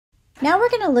Now we're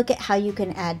going to look at how you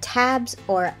can add tabs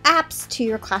or apps to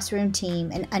your classroom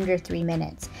team in under 3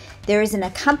 minutes. There is an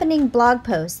accompanying blog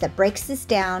post that breaks this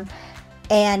down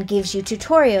and gives you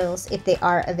tutorials if they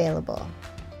are available.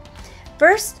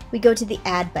 First, we go to the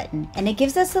Add button, and it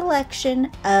gives us a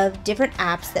selection of different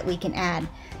apps that we can add.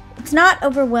 It's not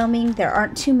overwhelming, there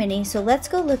aren't too many, so let's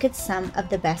go look at some of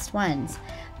the best ones.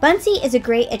 Buncee is a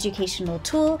great educational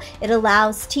tool. It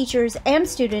allows teachers and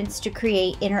students to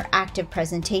create interactive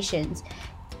presentations.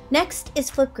 Next is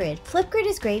Flipgrid. Flipgrid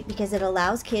is great because it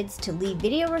allows kids to leave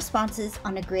video responses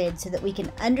on a grid so that we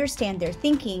can understand their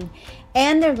thinking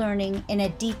and their learning in a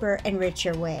deeper and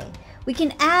richer way. We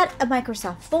can add a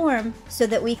Microsoft form so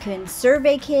that we can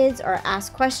survey kids or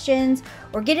ask questions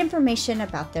or get information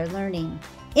about their learning.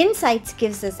 Insights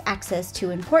gives us access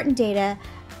to important data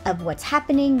of what's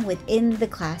happening within the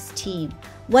class team.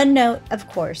 OneNote, of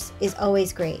course, is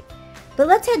always great. But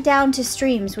let's head down to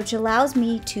Streams, which allows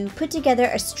me to put together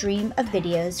a stream of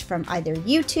videos from either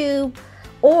YouTube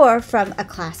or from a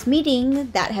class meeting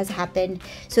that has happened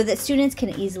so that students can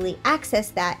easily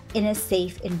access that in a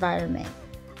safe environment.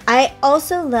 I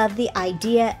also love the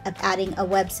idea of adding a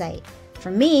website. For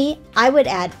me, I would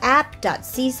add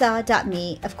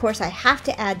app.seesaw.me. Of course, I have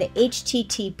to add the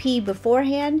HTTP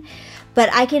beforehand,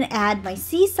 but I can add my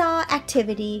Seesaw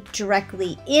activity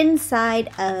directly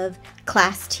inside of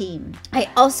class team.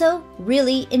 I also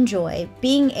really enjoy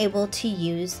being able to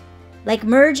use like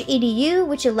Merge EDU,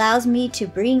 which allows me to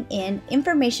bring in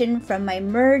information from my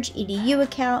Merge EDU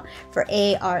account for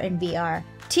AR and VR.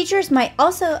 Teachers might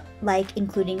also like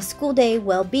including School Day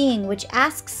Wellbeing, which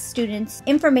asks students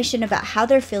information about how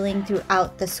they're feeling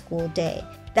throughout the school day.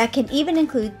 That can even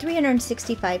include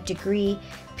 365-degree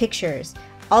pictures,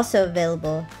 also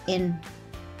available in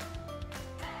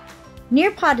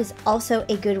Nearpod is also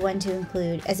a good one to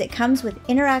include as it comes with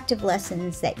interactive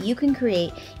lessons that you can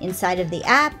create inside of the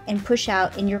app and push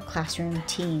out in your classroom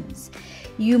teams.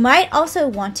 You might also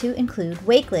want to include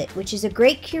Wakelet, which is a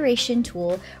great curation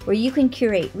tool where you can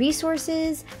curate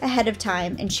resources ahead of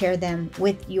time and share them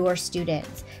with your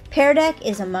students. Pear Deck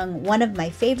is among one of my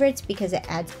favorites because it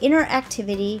adds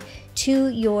interactivity to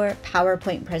your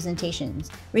PowerPoint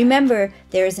presentations. Remember,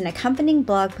 there is an accompanying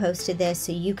blog post to this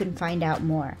so you can find out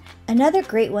more. Another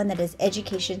great one that is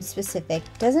education specific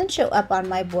doesn't show up on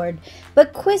my board,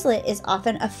 but Quizlet is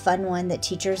often a fun one that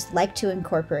teachers like to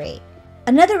incorporate.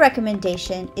 Another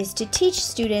recommendation is to teach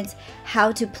students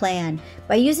how to plan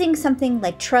by using something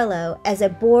like Trello as a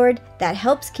board that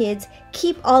helps kids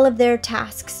keep all of their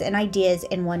tasks and ideas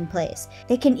in one place.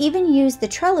 They can even use the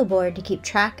Trello board to keep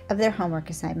track of their homework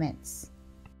assignments.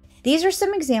 These are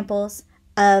some examples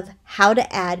of how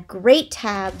to add great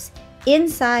tabs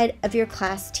inside of your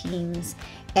class teams.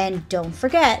 And don't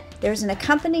forget, there's an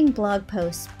accompanying blog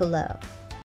post below.